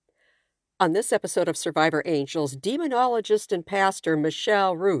On this episode of Survivor Angels, demonologist and pastor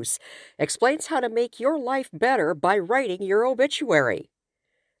Michelle Roos explains how to make your life better by writing your obituary.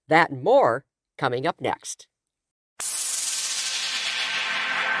 That and more coming up next.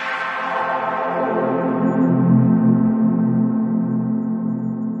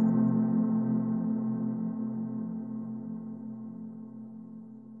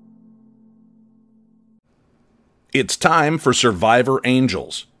 It's time for Survivor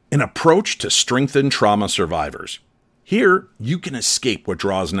Angels, an approach to strengthen trauma survivors. Here, you can escape what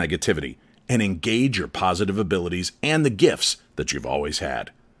draws negativity and engage your positive abilities and the gifts that you've always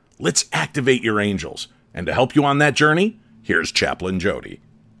had. Let's activate your angels. And to help you on that journey, here's Chaplain Jody.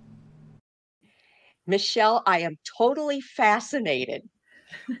 Michelle, I am totally fascinated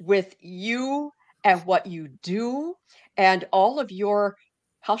with you and what you do and all of your,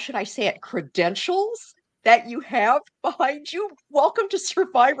 how should I say it, credentials that you have behind you. Welcome to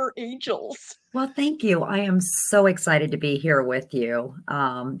Survivor Angels. Well, thank you. I am so excited to be here with you.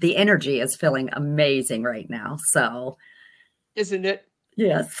 The energy is feeling amazing right now. So, isn't it?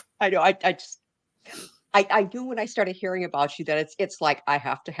 Yes. I know. I knew when I started hearing about you that it's like, I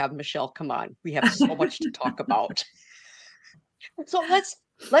have to have Michelle come on. We have so much to talk about. So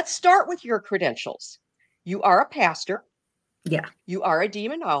let's start with your credentials. You are a pastor. Yeah. You are a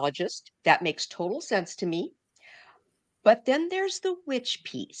demonologist. That makes total sense to me. But then there's the witch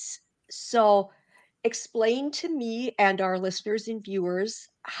piece. So explain to me and our listeners and viewers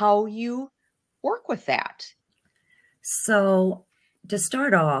how you work with that. So to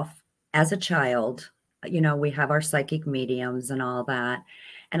start off, as a child, we have our psychic mediums and all that.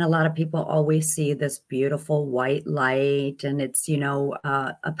 And a lot of people always see this beautiful white light and it's,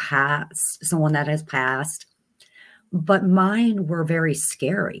 a past, someone that has passed. But mine were very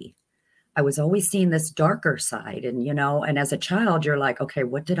scary. I was always seeing this darker side. And, and as a child, you're like, okay,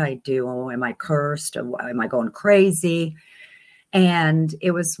 what did I do? Am I cursed? Am I going crazy? And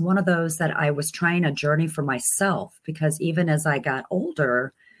it was one of those that I was trying a journey for myself, because even as I got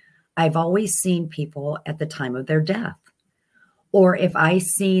older, I've always seen people at the time of their death. Or if I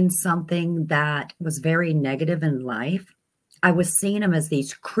seen something that was very negative in life, I was seeing them as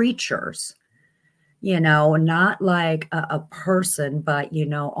these creatures, not like a person, but,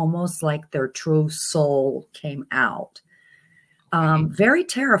 almost like their true soul came out. Very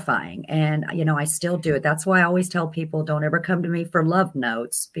terrifying. And, I still do it. That's why I always tell people, don't ever come to me for love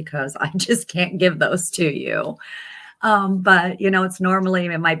notes, because I just can't give those to you. But, it's normally,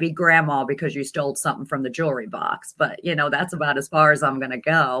 it might be grandma because you stole something from the jewelry box, but, that's about as far as I'm going to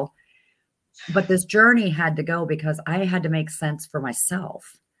go. But this journey had to go because I had to make sense for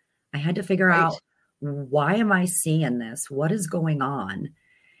myself. I had to figure out, why am I seeing this? What is going on?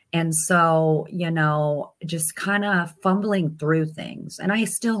 And so, just kind of fumbling through things. And I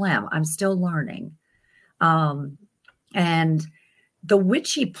still am. I'm still learning. And the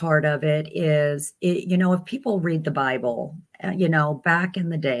witchy part of it is, if people read the Bible, back in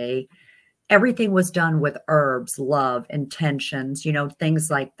the day, everything was done with herbs, love, intentions,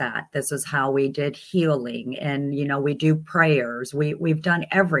 things like that. This is how we did healing. And, we do prayers. We've done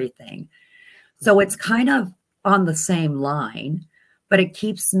everything. So it's kind of on the same line, but it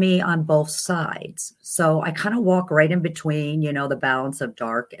keeps me on both sides. So I kind of walk right in between, the balance of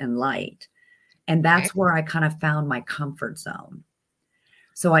dark and light. And that's where I kind of found my comfort zone.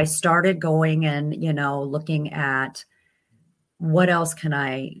 So I started going and, looking at what else can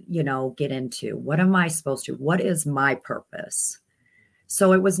I, get into? What am I supposed to? What is my purpose?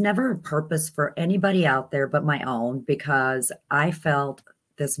 So it was never a purpose for anybody out there but my own, because I felt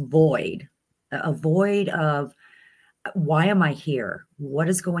this void, a void of, why am I here? What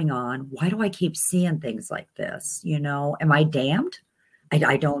is going on? Why do I keep seeing things like this? Am I damned?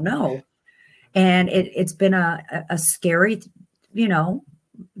 I don't know. And it's been a scary,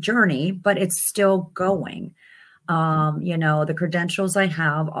 journey, but it's still going. The credentials I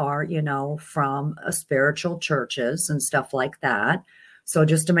have are, from spiritual churches and stuff like that. So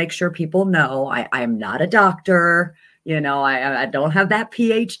just to make sure people know, I'm not a doctor, I don't have that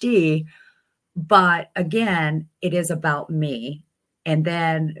PhD. But again, it is about me. And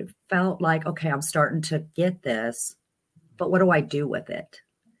then it felt like, okay, I'm starting to get this, but what do I do with it?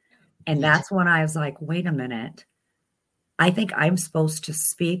 And that's when I was like, wait a minute. I think I'm supposed to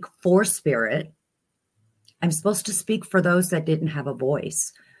speak for spirit. I'm supposed to speak for those that didn't have a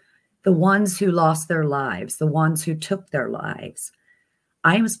voice, the ones who lost their lives, the ones who took their lives.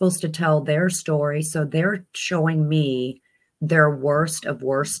 I am supposed to tell their story. So they're showing me their worst of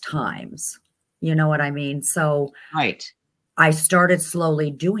worst times. You know what I mean? So I started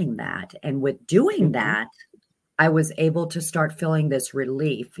slowly doing that. And with doing that, I was able to start feeling this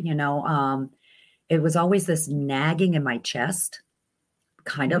relief. It was always this nagging in my chest,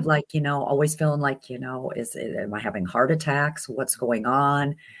 kind of Mhm. like, always feeling like, am I having heart attacks? What's going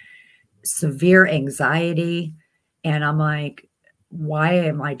on? Severe anxiety. And I'm like, why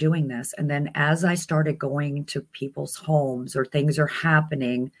am I doing this? And then as I started going to people's homes or things are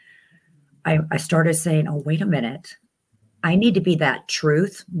happening, I started saying, oh, wait a minute. I need to be that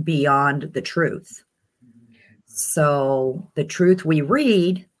truth beyond the truth. So the truth we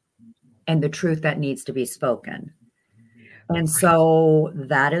read and the truth that needs to be spoken. And Right. so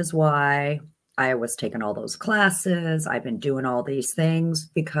that is why I was taking all those classes. I've been doing all these things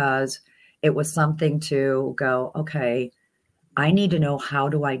because it was something to go, okay, I need to know, how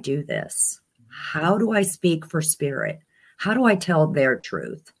do I do this? How do I speak for spirit? How do I tell their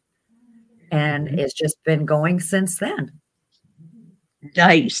truth? And Mhm. it's just been going since then.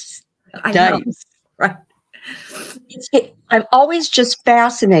 Nice. I know, Nice. right? I'm always just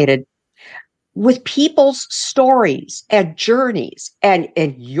fascinated with people's stories and journeys, and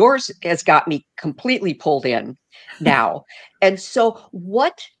yours has got me completely pulled in now. And so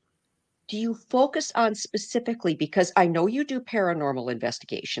what do you focus on specifically? Because I know you do paranormal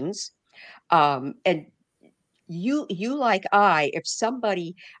investigations, and you like I, if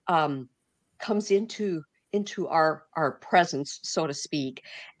somebody comes into our presence, so to speak,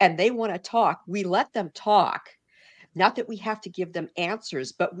 and they want to talk, we let them talk. Not that we have to give them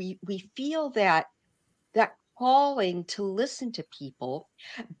answers, but we feel that calling to listen to people.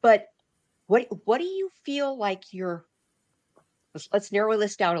 But what do you feel like your, let's narrow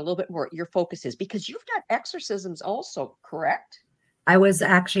this down a little bit more, your focus is, because you've done exorcisms also, correct? I was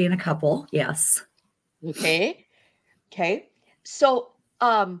actually in a couple, yes. Okay. Okay. So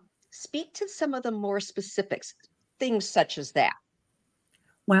speak to some of the more specifics, things such as that.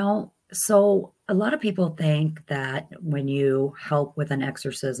 Well, so a lot of people think that when you help with an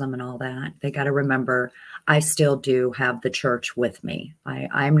exorcism and all that, they got to remember I still do have the church with me.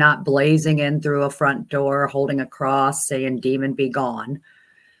 I'm not blazing in through a front door holding a cross saying, demon be gone.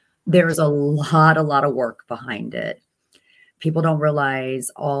 There's Right. a lot of work behind it. People don't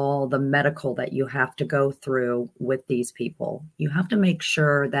realize all the medical that you have to go through with these people. You have to make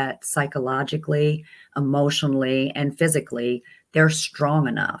sure that psychologically, emotionally, and physically, they're strong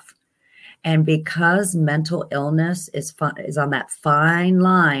enough. And because mental illness is on that fine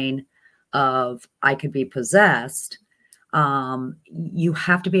line of I could be possessed, you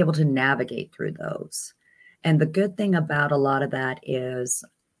have to be able to navigate through those. And the good thing about a lot of that is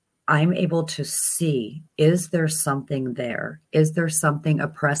I'm able to see, is there something there? Is there something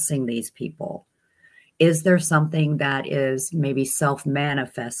oppressing these people? Is there something that is maybe self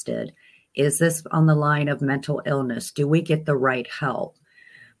manifested? Is this on the line of mental illness? Do we get the right help?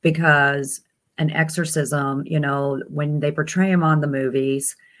 Because an exorcism, when they portray them on the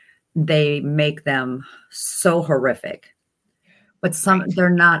movies, they make them so horrific, but Right. they're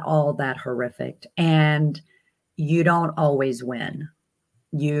not all that horrific. And you don't always win.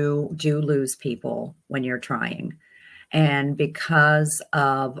 You do lose people when you're trying. And because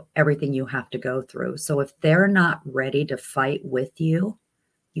of everything you have to go through. So if they're not ready to fight with you,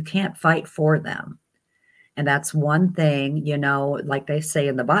 you can't fight for them. And that's one thing, like they say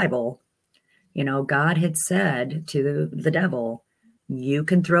in the Bible, God had said to the devil, you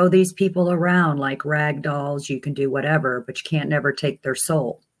can throw these people around like rag dolls, you can do whatever, but you can't never take their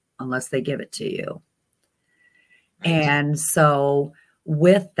soul unless they give it to you. Right. And so,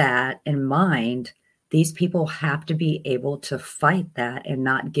 with that in mind, these people have to be able to fight that and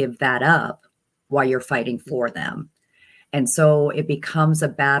not give that up while you're fighting for them. And so it becomes a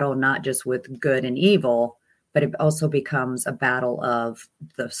battle not just with good and evil, but it also becomes a battle of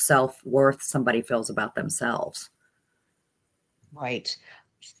the self-worth somebody feels about themselves. Right.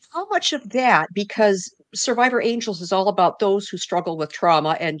 How much of that, because Survivor Angels is all about those who struggle with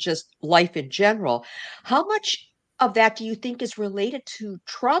trauma and just life in general. How much of that do you think is related to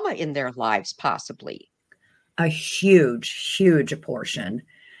trauma in their lives, possibly? A huge, huge portion.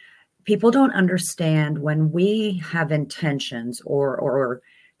 People don't understand when we have intentions or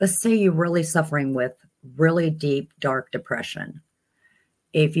let's say you're really suffering with really deep, dark depression.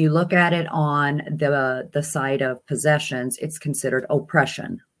 If you look at it on the side of possessions, it's considered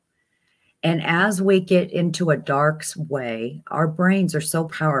oppression. And as we get into a dark way, our brains are so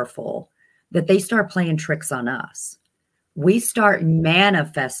powerful that they start playing tricks on us. We start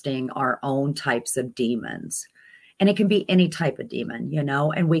manifesting our own types of demons. And it can be any type of demon,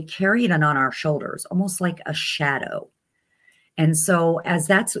 and we carry it on our shoulders, almost like a shadow. And so, as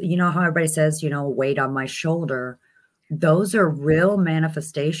that's, how everybody says, weight on my shoulder, those are real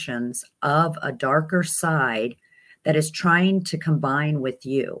manifestations of a darker side that is trying to combine with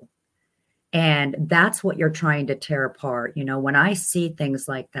you. And that's what you're trying to tear apart. You know, when I see things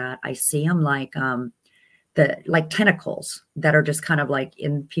like that, I see them like the like tentacles that are just kind of like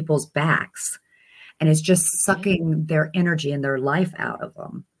in people's backs, and it's just Okay. sucking their energy and their life out of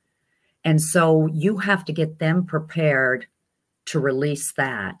them. And so you have to get them prepared to release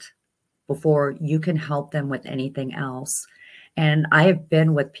that before you can help them with anything else. And I have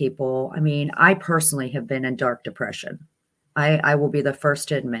been with people, I mean, I personally have been in dark depression. I will be the first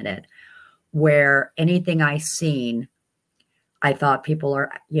to admit it, where anything I seen, I thought people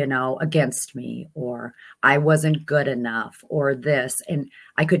are, you know, against me, or I wasn't good enough, or this. And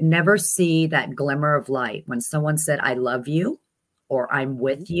I could never see that glimmer of light when someone said, I love you, or I'm Mhm.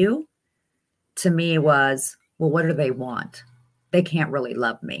 with you. To me was, well, what do they want? They can't really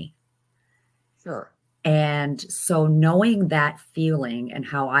love me. Sure. And so knowing that feeling and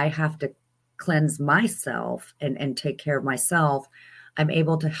how I have to cleanse myself and take care of myself, I'm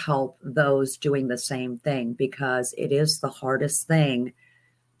able to help those doing the same thing, because it is the hardest thing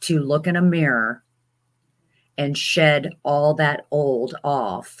to look in a mirror and shed all that old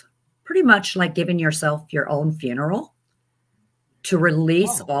off, pretty much like giving yourself your own funeral, to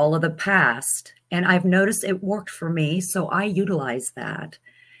release Oh, all of the past. And I've noticed it worked for me, so I utilize that.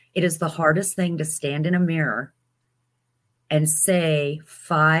 It is the hardest thing to stand in a mirror and say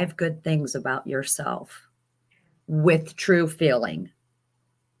 5 good things about yourself with true feeling,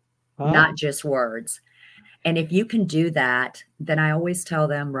 huh? not just words. And if you can do that, then I always tell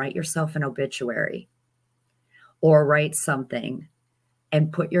them, write yourself an obituary or write something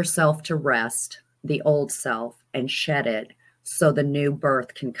and put yourself to rest, the old self, and shed it so the new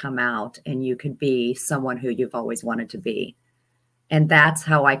birth can come out and you can be someone who you've always wanted to be. And that's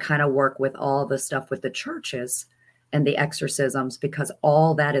how I kind of work with all the stuff with the churches and the exorcisms, because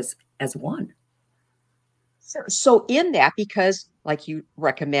all that is as one. So in that, because like you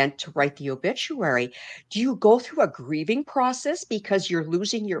recommend to write the obituary, do you go through a grieving process because you're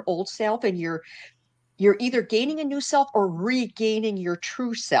losing your old self and you're either gaining a new self or regaining your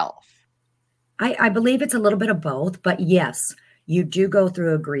true self? I believe it's a little bit of both, but yes, you do go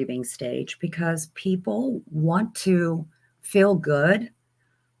through a grieving stage because people want to feel good,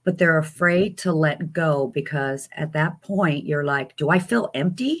 but they're afraid to let go, because at that point you're like, do I feel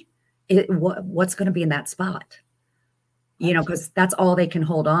empty? What's going to be in that spot? You know, Right. because that's all they can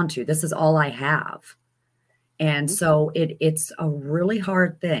hold on to. This is all I have. And Mhm. so it's a really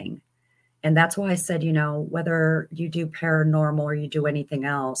hard thing. And that's why I said, you know, whether you do paranormal or you do anything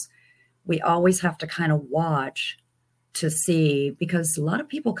else, we always have to kind of watch to see, because a lot of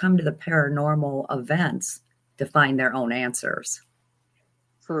people come to the paranormal events to find their own answers.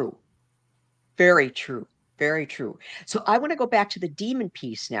 True. Very true. Very true. So I want to go back to the demon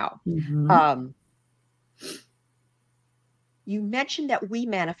piece now. Mhm. Um, you mentioned that we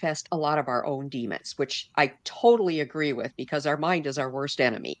manifest a lot of our own demons, which I totally agree with because our mind is our worst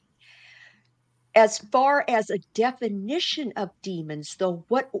enemy. As far as a definition of demons, though,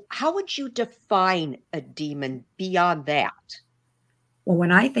 how would you define a demon beyond that? Well,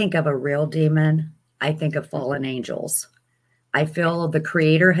 when I think of a real demon, I think of Mhm. fallen angels. I feel the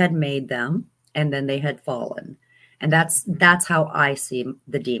creator had made them and then they had fallen. And that's how I see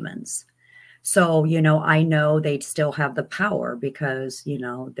the demons. So, you know, I know they still have the power because, you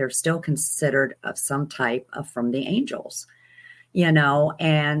know, they're still considered of some type of from the angels, you know.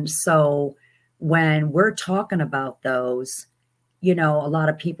 And so when we're talking about those, you know, a lot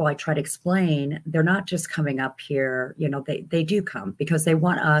of people, I try to explain, they're not just coming up here, you know, they do come because they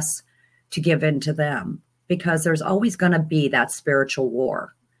want us to give in to them, because there's always going to be that spiritual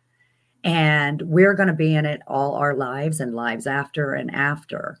war. And we're going to be in it all our lives and lives after and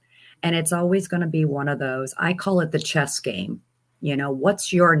after. And it's always going to be one of those, I call it the chess game. You know,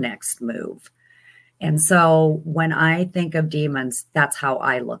 what's your next move? And so when I think of demons, that's how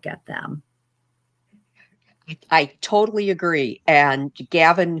I look at them. I totally agree. And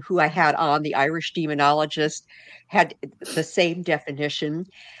Gavin, who I had on, the Irish demonologist, had the same definition.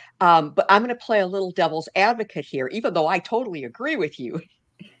 But I'm going to play a little devil's advocate here, even though I totally agree with you,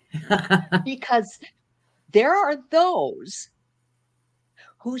 because there are those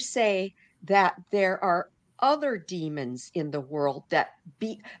who say that there are other demons in the world that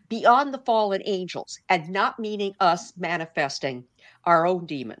be beyond the fallen angels, and not meaning us manifesting our own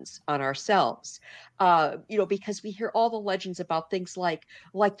demons on ourselves. Because we hear all the legends about things like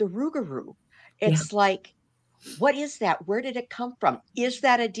the Rougarou. Yeah. It's like, what is that? Where did it come from? Is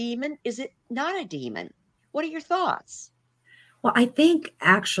that a demon? Is it not a demon? What are your thoughts? Well, I think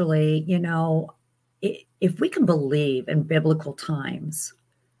actually, you know, if we can believe in biblical times,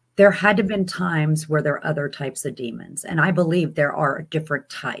 There had to been times where there are other types of demons, and I believe there are different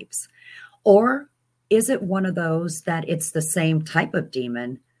types. Or is it one of those that it's the same type of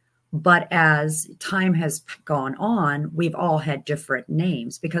demon, but as time has gone on, we've all had different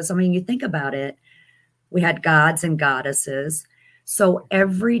names? Because, I mean, you think about it, we had gods and goddesses. So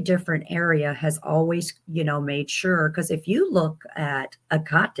every different area has always, made sure. Because if you look at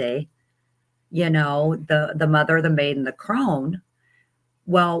Akate, the mother, the maiden, the crone,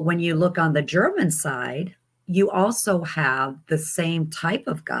 well, when you look on the German side, you also have the same type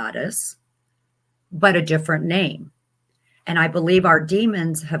of goddess, but a different name. And I believe our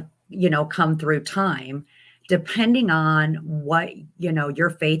demons have, come through time, depending on what, your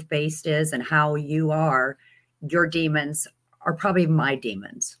faith based is and how you are, your demons are probably my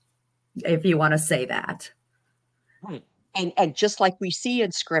demons, if you want to say that. Right. And just like we see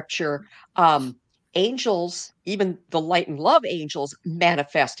in scripture, um, angels, even the light and love angels,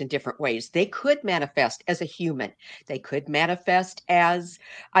 manifest in different ways. They could manifest as a human. They could manifest as,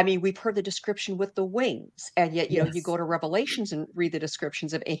 I mean, we've heard the description with the wings, and yet, you go Yes. to Revelations and read the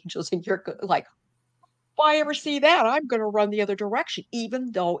descriptions of angels, and you're like, if I ever see that, I'm going to run the other direction,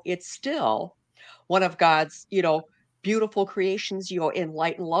 even though it's still one of God's, beautiful creations, in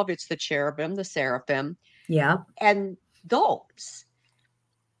light and love. It's the cherubim, the seraphim, Yeah. and those.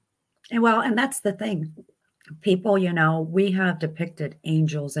 And that's the thing. People, we have depicted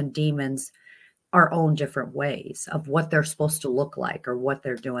angels and demons our own different ways of what they're supposed to look like or what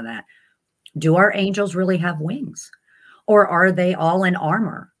they're doing that. Do our angels really have wings? Or are they all in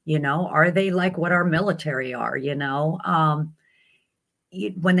armor? Are they like what our military are?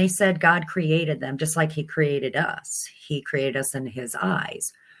 When they said God created them, just like he created us in his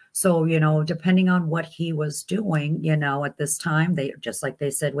eyes. So, depending on what he was doing, at this time, they just like they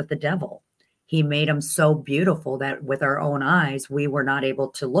said with the devil, he made him so beautiful that with our own eyes, we were not able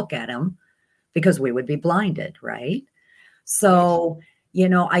to look at him because we would be blinded, right? Right. So,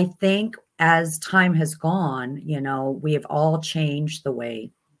 I think as time has gone, we have all changed the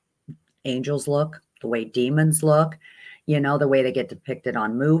way angels look, the way demons look, the way they get depicted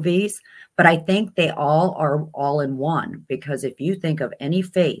on movies. But I think they all are all in one, because if you think of any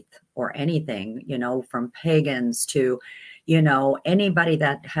faith or anything, from pagans to, anybody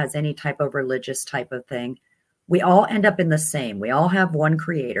that has any type of religious type of thing, we all end up in the same. We all have one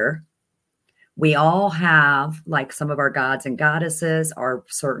creator. We all have like some of our gods and goddesses, our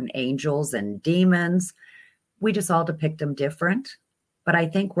certain angels and demons. We just all depict them different, but I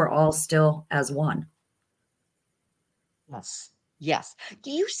think we're all still as one. Yes. Yes.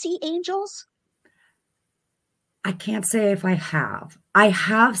 Do you see angels? I can't say if I have. I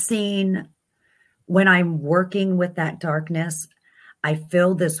have seen when I'm working with that darkness, I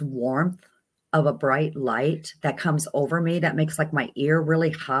feel this warmth of a bright light that comes over me that makes like my ear really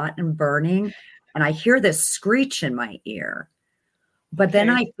hot and burning. And I hear this screech in my ear. But then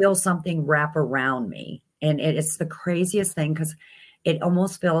Okay. I feel something wrap around me. And it's the craziest thing because it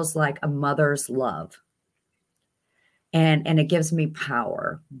almost feels like a mother's love. And it gives me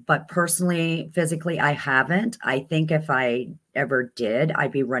power. But personally, physically, I haven't. I think if I ever did,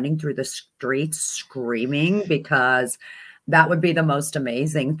 I'd be running through the streets screaming because that would be the most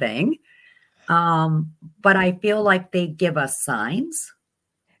amazing thing. But I feel like they give us signs,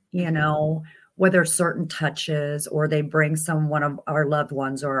 you Mhm. know, whether certain touches or they bring some one of our loved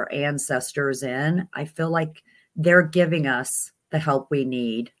ones or our ancestors in. I feel like they're giving us the help we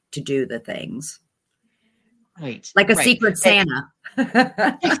need to do the things. Right. Like a Right. secret And Santa.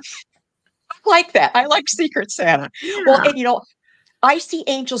 I like that. I like Secret Santa. Well, Yeah, and I see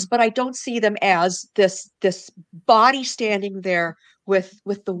angels, but I don't see them as this body standing there with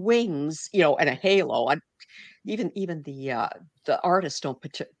the wings, and a halo. And even the artists don't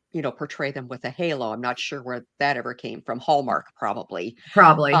portray them with a halo. I'm not sure where that ever came from. Hallmark probably.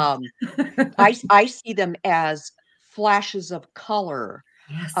 probably. Um, I see them as flashes of color.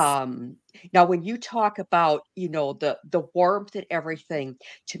 Yes. Um, Now, when you talk about, the warmth and everything,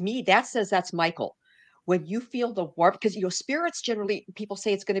 to me, that says that's Michael. When you feel the warmth, because spirits generally, people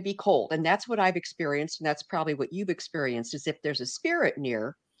say it's going to be cold, and that's what I've experienced, and that's probably what you've experienced. Is if there's a spirit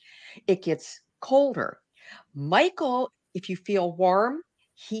near, it gets colder. Michael, if you feel warm,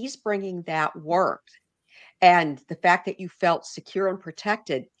 he's bringing that warmth, and the fact that you felt secure and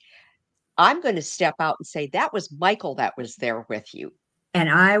protected, I'm going to step out and say that was Michael that was there with you. And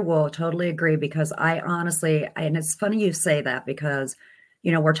I will totally agree because I honestly, and it's funny you say that because,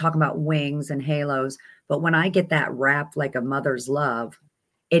 we're talking about wings and halos, but when I get that wrap like a mother's love,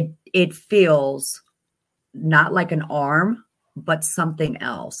 it feels not like an arm, but something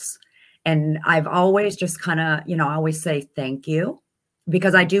else. And I've always just kind of, I always say thank you.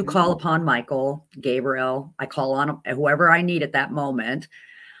 because I do Mhm. call upon Michael, Gabriel. I call on whoever I need at that moment.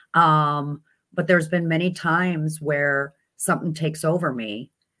 Um, but there's been many times where something takes over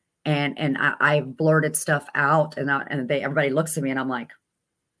me, and I've blurted stuff out, and everybody looks at me, and I'm like,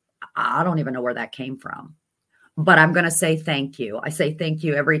 I don't even know where that came from. But I'm going to say thank you. I say thank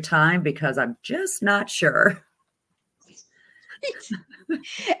you every time because I'm just not sure.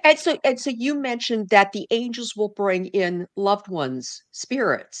 And so you mentioned that the angels will bring in loved ones'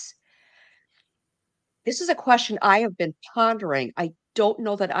 spirits. This is a question I have been pondering. I don't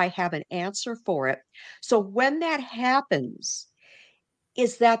know that I have an answer for it. So when that happens,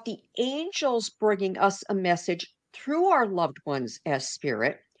 is that the angels bringing us a message through our loved ones as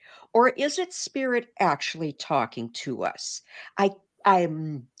spirit, or is it spirit actually talking to us? I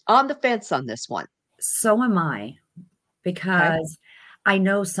I'm on the fence on this one. So am I, Okay. because I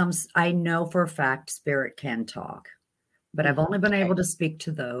know for a fact spirit can talk, but I've only been able Okay. to speak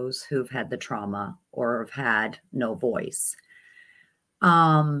to those who've had the trauma or have had no voice.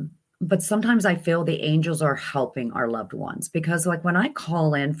 Um, but sometimes I feel the angels are helping our loved ones because, like, when I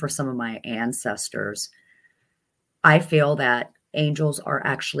call in for some of my ancestors, I feel that angels are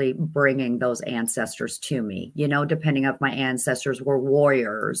actually bringing those ancestors to me, depending if my ancestors were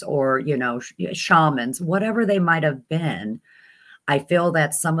warriors or, shamans, whatever they might have been. I feel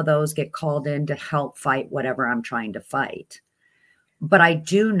that some of those get called in to help fight whatever I'm trying to fight. But I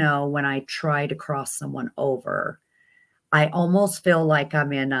do know when I try to cross someone over, I almost feel like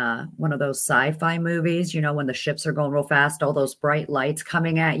I'm in one of those sci-fi movies, when the ships are going real fast, all those bright lights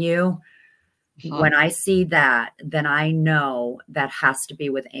coming at you. Huh. When I see that, then I know that has to be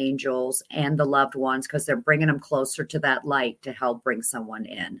with angels and the loved ones because they're bringing them closer to that light to help bring someone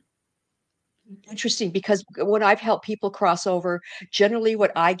in. Interesting, because when I've helped people cross over, generally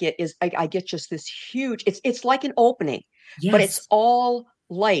what I get is I get just this huge, it's like an opening, but it's Yes. all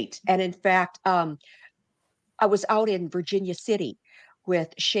light. And in fact, I was out in Virginia City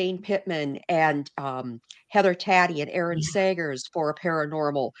with Shane Pittman and Heather Taddy and Aaron Yeah. Sagers for a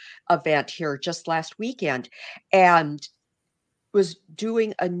paranormal event here just last weekend, and was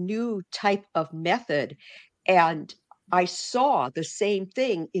doing a new type of method. And I saw the same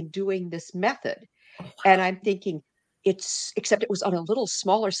thing in doing this method. Oh, And wow. I'm thinking, except it was on a little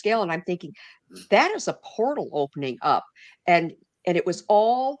smaller scale. And I'm thinking, that is a portal opening up. And and it was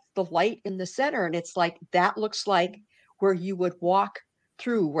all the light in the center. And it's like that looks like where you would walk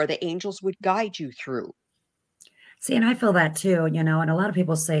through, where the angels would guide you through. See, and I feel that too, and a lot of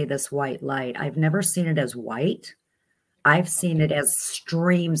people say this white light. I've never seen it as white. I've seen it Okay. as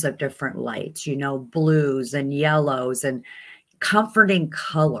streams of different lights, blues and yellows and comforting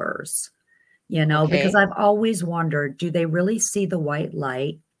colors. Because Okay. I've always wondered, do they really see the white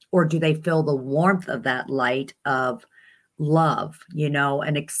light or do they feel the warmth of that light of love,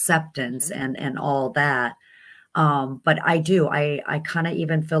 and acceptance Mhm. and all that? But I do. I kind of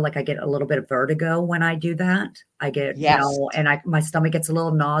even feel like I get a little bit of vertigo when I do that. I get, Yes. and my stomach gets a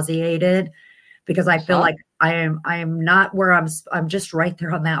little nauseated because I feel Uh-huh. like I am not where I'm just right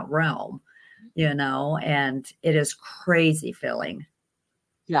there on that realm, and it is crazy feeling.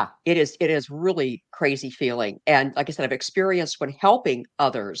 Yeah, it is really crazy feeling. And like I said, I've experienced when helping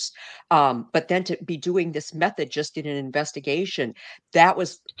others. But then to be doing this method just in an investigation, that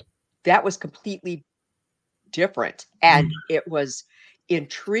was that was completely different. Yeah. And it was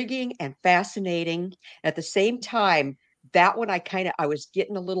intriguing and fascinating. At the same time, that one I was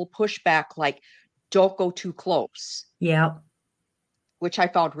getting a little pushback, like, don't go too close, Yeah. which I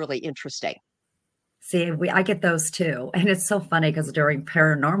found really interesting. See, I get those too. And it's so funny because during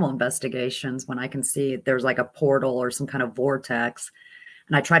paranormal investigations, when I can see there's like a portal or some kind of vortex,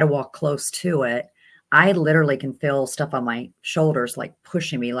 and I try to walk close to it, I literally can feel stuff on my shoulders like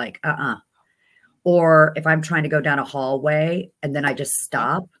pushing me, like, Or if I'm trying to go down a hallway and then I just Huh?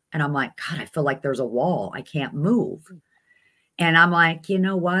 stop and I'm like, God, I feel like there's a wall. I can't move. And I'm like, you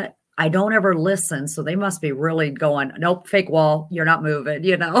know what? I don't ever listen. So they must be really going, nope, fake wall. You're not moving,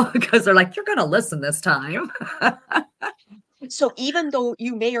 because they're like, you're going to listen this time. So even though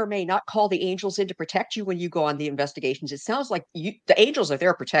you may or may not call the angels in to protect you when you go on the investigations, it sounds like the angels are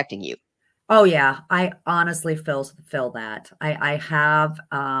there protecting you. Oh yeah, I honestly feel that. I have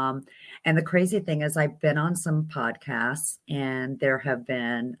and the crazy thing is I've been on some podcasts and there have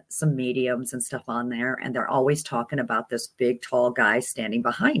been some mediums and stuff on there and they're always talking about this big tall guy standing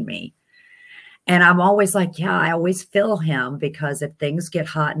behind me. And I'm always like, yeah, I always feel him because if things get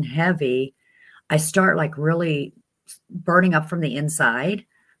hot and heavy, I start like really burning up from the inside,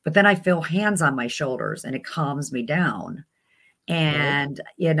 but then I feel hands on my shoulders and it calms me down. Okay. And,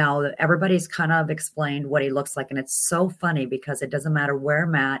 everybody's kind of explained what he looks like. And it's so funny because it doesn't matter where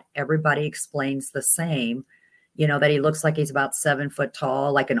I'm at, everybody explains the same, that he looks like he's about 7 foot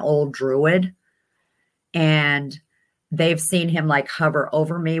tall, like an old druid. And they've seen him like hover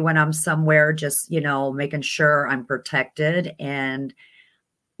over me when I'm somewhere, just, making sure I'm protected. And,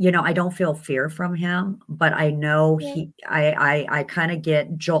 I don't feel fear from him, but I know Yeah. I kind of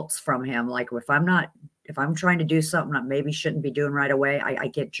get jolts from him. Like if I'm trying to do something I maybe shouldn't be doing right away, I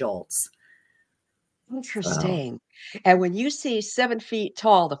get jolts. So, Interesting. And when you see 7 feet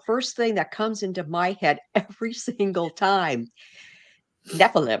tall, the first thing that comes into my head every single time,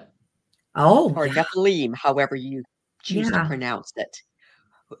 Nephilim oh or yeah, Nephilim, however you choose to yeah. pronounce it.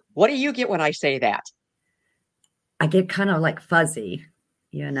 What do you get when I say that? I get kind of like fuzzy,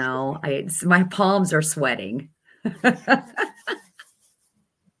 my palms are sweating.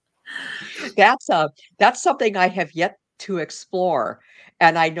 That's that's something I have yet to explore.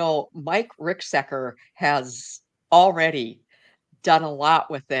 And I know Mike Ricksecker has already done a lot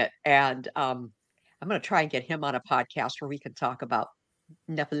with it. And I'm going to try and get him on a podcast where we can talk about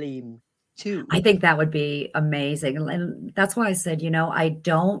Nephilim too. I think that would be amazing. And that's why I said,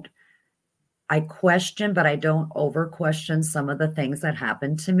 I question, but I don't over question some of the things that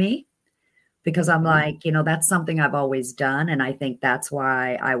happened to me because I'm Okay. like, that's something I've always done. And I think that's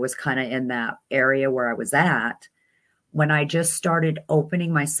why I was kind of in that area where I was at when I just started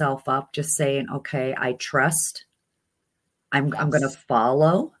opening myself up, just saying, okay, I trust, I'm going to Yes.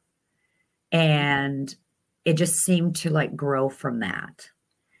 follow. Mhm. And it just seemed to like grow from that.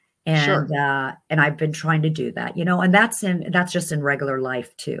 Sure. And I've been trying to do that, and that's just in regular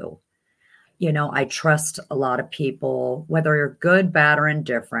life too. I trust a lot of people, whether you're good, bad, or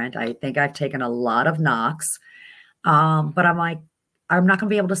indifferent. I think I've taken a lot of knocks. But I'm like, I'm not going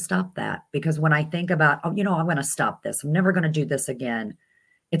to be able to stop that because when I think about, oh, I'm going to stop this. I'm never going to do this again.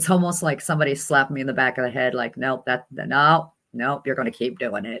 It's almost like somebody slapped me in the back of the head, like, nope, no, nope, you're going to keep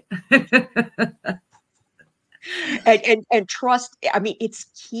doing it. And trust, I mean, it's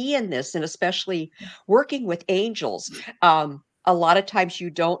key in this, and especially working with angels. A lot of times you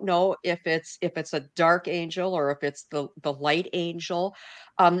don't know if it's a dark angel or if it's the light angel.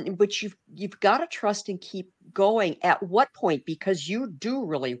 But you've got to trust and keep going. At what point? Because you do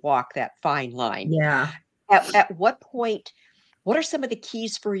really walk that fine line. Yeah. At what point, what are some of the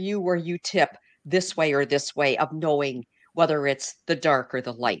keys for you where you tip this way or this way of knowing whether it's the dark or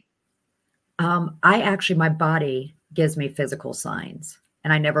the light? My body gives me physical signs,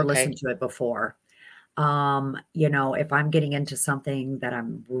 and I never Okay. listened to it before. If I'm getting into something that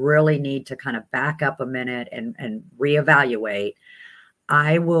I'm really need to kind of back up a minute and reevaluate,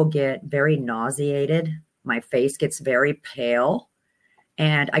 I will get very nauseated. My face gets very pale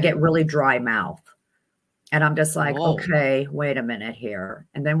and I get Okay. really dry mouth. And I'm just like, Oh, okay, wait a minute here.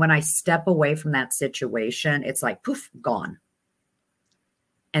 And then when I step away from that situation, it's like poof, gone.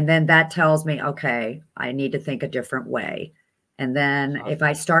 And then that tells me, okay, I need to think a different way. And then uh-huh. if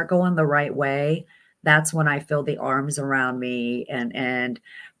I start going the right way, that's when I feel the arms around me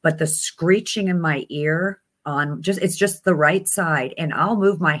but the screeching in my ear on just it's just the right side. And I'll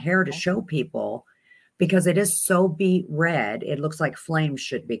move my hair to show people because it is so beet red. It looks like flames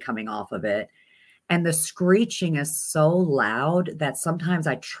should be coming off of it. And the screeching is so loud that sometimes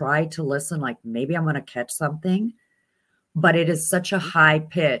I try to listen, like maybe I'm going to catch something, but it is such a high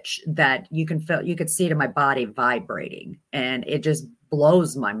pitch that you could see it in my body vibrating and it just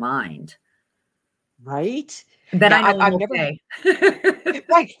blows my mind. Right? Then Yeah, I know I'm I've never okay.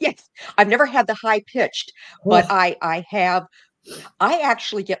 right, yes. I've never had the high pitched, but Oh, I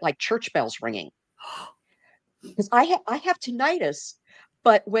actually get like church bells ringing because I have tinnitus,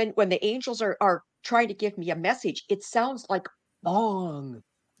 but when the angels are trying to give me a message, it sounds like bong,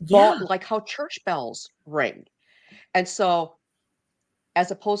 bong, yeah, like how church bells ring. And so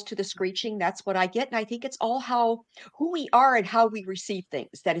as opposed to the screeching, that's what I get. And I think it's all how who we are and how we receive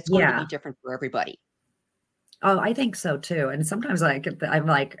things, that it's going to be yeah. different for everybody. Oh, I think so too. And sometimes I'm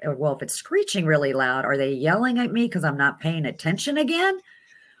like, well, if it's screeching really loud, are they yelling at me because I'm not paying attention again?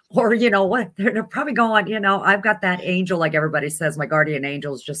 Or, what? They're probably going, I've got that angel, like everybody says, my guardian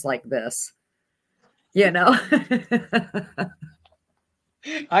angel is just like this, you know?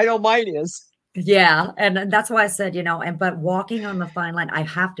 I know mine is. Yeah, and that's why I said, but walking on the fine line, I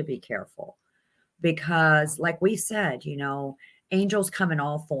have to be careful because like we said, angels come in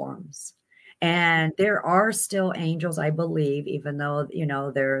all forms. And there are still angels, I believe, even though,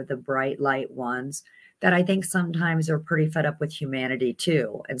 they're the bright light ones, that I think sometimes are pretty fed up with humanity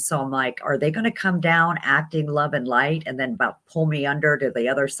too. And so I'm like, are they going to come down acting love and light and then about pull me under to the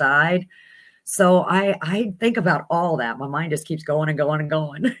other side? So I think about all that. My mind just keeps going and going and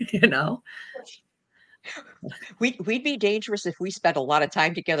going, you know? We'd be dangerous if we spent a lot of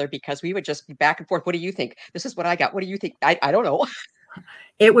time together because we would just be back and forth. What do you think? This is what I got. What do you think? I don't know.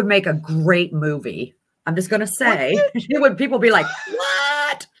 It would make a great movie. I'm just gonna Wouldn't say, it? it would people be like,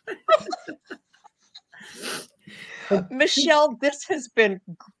 "What?" But Michelle, this has been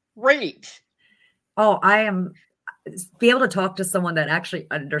great. oh, I am be able to talk to someone that actually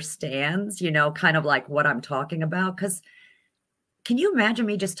understands, kind of like what I'm talking about. Because can you imagine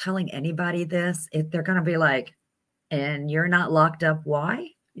me just telling anybody this? If they're gonna be like, "And you're not locked up, why?"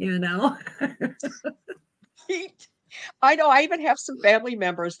 You know? I know I even have some family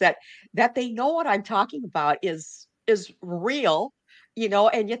members that they know what I'm talking about is real,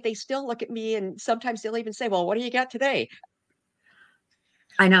 and yet they still look at me and sometimes they'll even say, "Well, what do you got today?"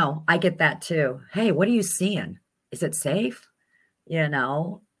 I know, I get that too. "Hey, what are you seeing? Is it safe?" You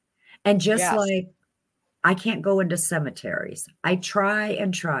know? And just Yes. like I can't go into cemeteries. I try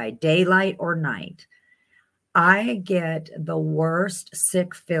and try, daylight or night. I get the worst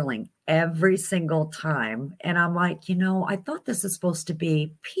sick feeling every single time, and I'm like, I thought this is supposed to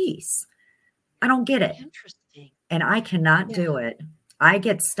be peace. I don't get it, Interesting. and I cannot Yeah. do it. I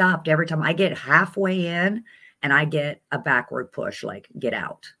get stopped every time. I get halfway in, and I get a backward push, like, "Get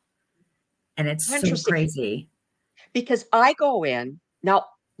out." And it's so Interesting. crazy. Because I go in now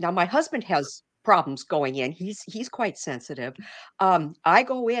my husband has problems going in. He's quite sensitive. I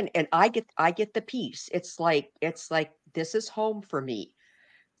go in and I get the peace. It's like this is home for me.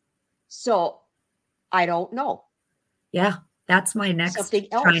 So I don't know. Yeah, that's my next Something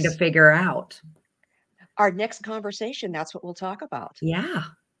trying to else. figure out. Our next conversation, that's what we'll talk about. Yeah.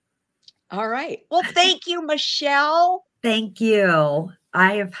 All right. Well, thank you, Michelle. Thank you.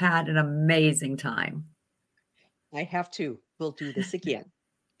 I have had an amazing time. I have to. We'll do this again.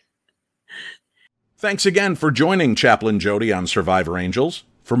 Thanks again for joining Chaplain Jody on Survivor Angels.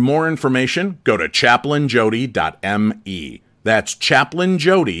 For more information, go to chaplainjody.me. That's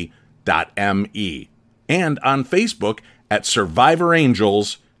chaplainjody.me. And on Facebook at Survivor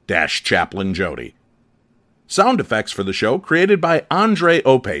Angels-Chaplain Jody. Sound effects for the show created by Andre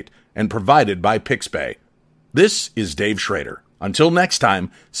Opate and provided by Pixbay. This is Dave Schrader. Until next time,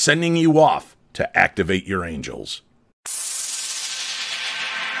 sending you off to activate your angels.